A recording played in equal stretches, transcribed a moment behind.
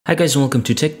Hi guys, welcome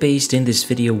to TechBased. In this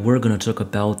video, we're going to talk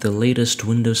about the latest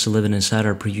Windows 11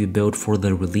 Insider Preview build for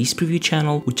the Release Preview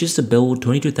channel, which is the build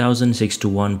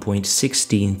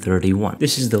 22061.1631.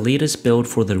 This is the latest build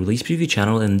for the Release Preview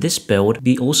channel, and this build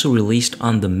be also released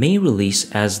on the main release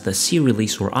as the C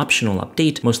release or optional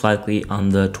update, most likely on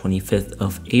the 25th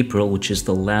of April, which is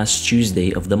the last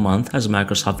Tuesday of the month, as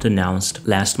Microsoft announced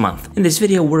last month. In this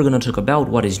video, we're going to talk about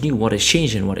what is new, what is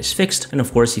changed, and what is fixed. And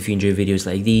of course, if you enjoy videos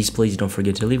like these, please don't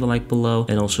forget to leave a like below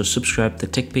and also subscribe to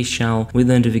the TechBased channel with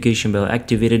the notification bell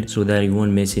activated so that you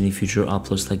won't miss any future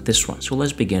uploads like this one. So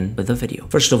let's begin with the video.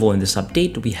 First of all, in this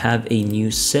update, we have a new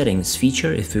settings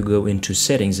feature. If you go into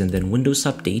settings and then Windows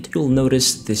Update, you'll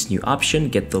notice this new option,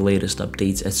 get the latest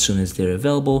updates as soon as they're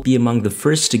available, be among the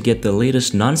first to get the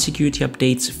latest non-security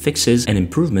updates, fixes, and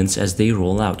improvements as they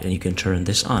roll out, and you can turn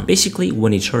this on. Basically,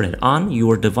 when you turn it on,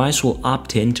 your device will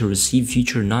opt in to receive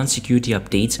future non-security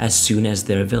updates as soon as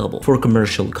they're available. For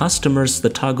commercial customers, the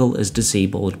toggle is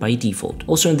disabled by default.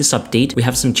 Also in this update, we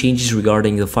have some changes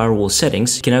regarding the firewall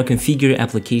settings. You can now configure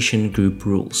application group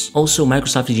rules. Also,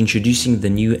 Microsoft is introducing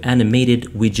the new animated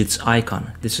widgets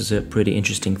icon. This is a pretty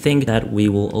interesting thing that we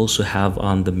will also have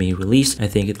on the main release. I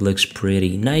think it looks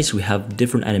pretty nice. We have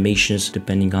different animations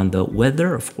depending on the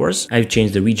weather, of course. I've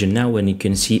changed the region now and you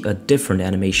can see a different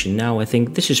animation now. I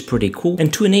think this is pretty cool.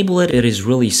 And to enable it, it is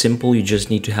really simple. You just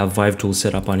need to have Vive Tool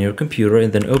set up on your computer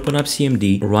and then open up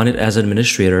CMD, run it as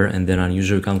administrator, and then on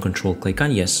user account control, click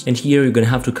on yes. And here you're going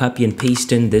to have to copy and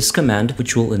paste in this command,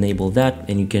 which will enable that,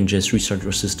 and you can just restart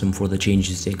your system for the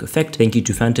changes to take effect. Thank you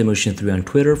to PhantomOcean3 on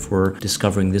Twitter for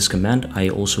discovering this command. I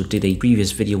also did a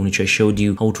previous video in which I showed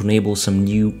you how to enable some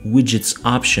new widgets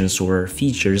options or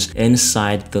features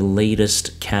inside the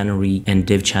latest Canary and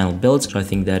Div channel builds. So I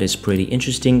think that is pretty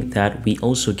interesting that we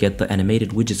also get the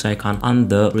animated widgets icon on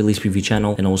the release preview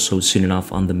channel and also soon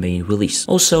enough on the main release.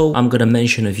 Also, I'm gonna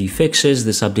mention a few fixes.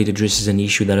 This update addresses an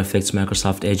issue that affects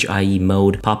Microsoft Edge IE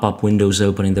mode. Pop-up windows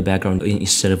open in the background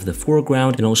instead of the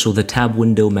foreground, and also the tab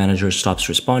window manager stops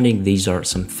responding. These are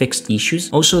some fixed issues.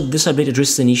 Also, this update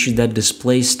addresses an issue that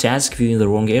displays task view in the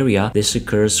wrong area. This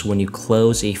occurs when you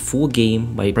close a full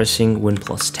game by pressing Win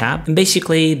plus tab. And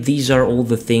basically, these are all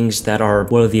the things that are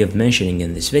worthy of mentioning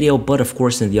in this video, but of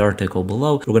course in the article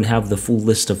below, we're gonna have the full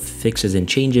list of fixes and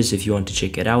changes if you want to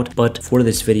check it out. But for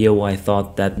this video, I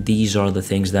thought that these are the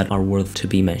things that are worth to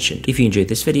be mentioned. If you enjoyed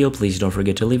this video, please don't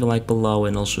forget to leave a like below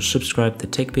and also subscribe to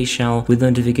the TechBased channel with the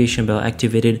notification bell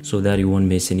activated so that you won't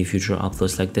miss any future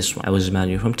uploads like this one. I was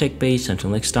Emmanuel from TechBased. Until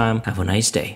next time, have a nice day.